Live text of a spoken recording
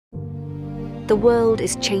The world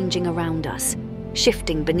is changing around us,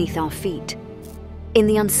 shifting beneath our feet. In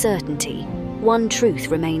the uncertainty, one truth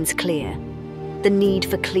remains clear: the need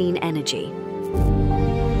for clean energy.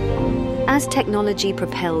 As technology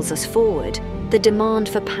propels us forward, the demand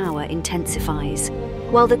for power intensifies.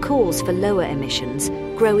 While the calls for lower emissions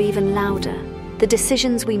grow even louder, the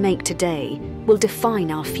decisions we make today will define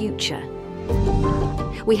our future.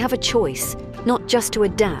 We have a choice, not just to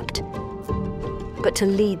adapt, but to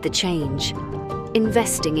lead the change.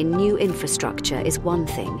 Investing in new infrastructure is one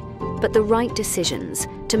thing, but the right decisions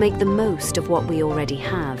to make the most of what we already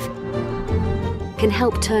have can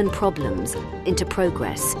help turn problems into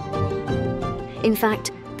progress. In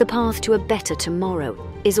fact, the path to a better tomorrow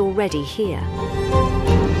is already here.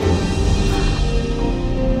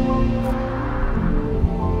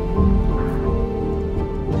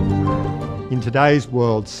 In today's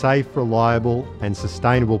world, safe, reliable and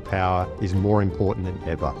sustainable power is more important than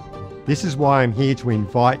ever. This is why I'm here to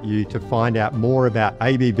invite you to find out more about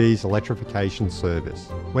ABB's Electrification Service.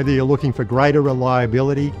 Whether you're looking for greater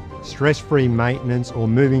reliability, stress-free maintenance or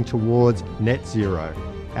moving towards net zero,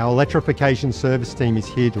 our Electrification Service team is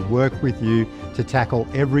here to work with you to tackle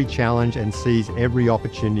every challenge and seize every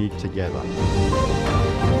opportunity together.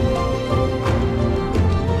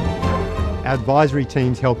 Our advisory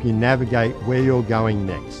teams help you navigate where you're going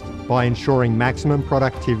next by ensuring maximum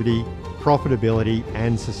productivity, profitability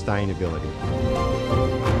and sustainability.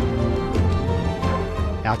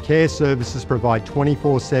 Our care services provide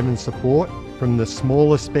 24/7 support from the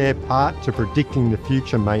smallest spare part to predicting the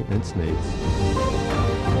future maintenance needs.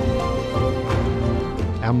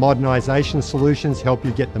 Our modernisation solutions help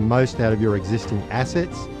you get the most out of your existing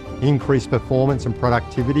assets, increase performance and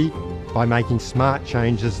productivity by making smart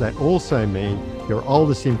changes that also mean your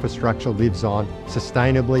oldest infrastructure lives on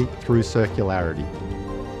sustainably through circularity.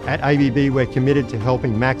 At ABB, we're committed to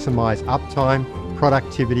helping maximise uptime,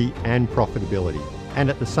 productivity and profitability. And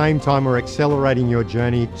at the same time, we're accelerating your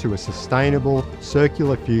journey to a sustainable,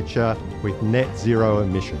 circular future with net zero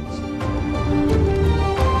emissions.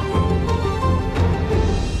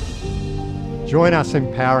 Join us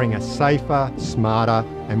empowering a safer, smarter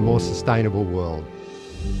and more sustainable world.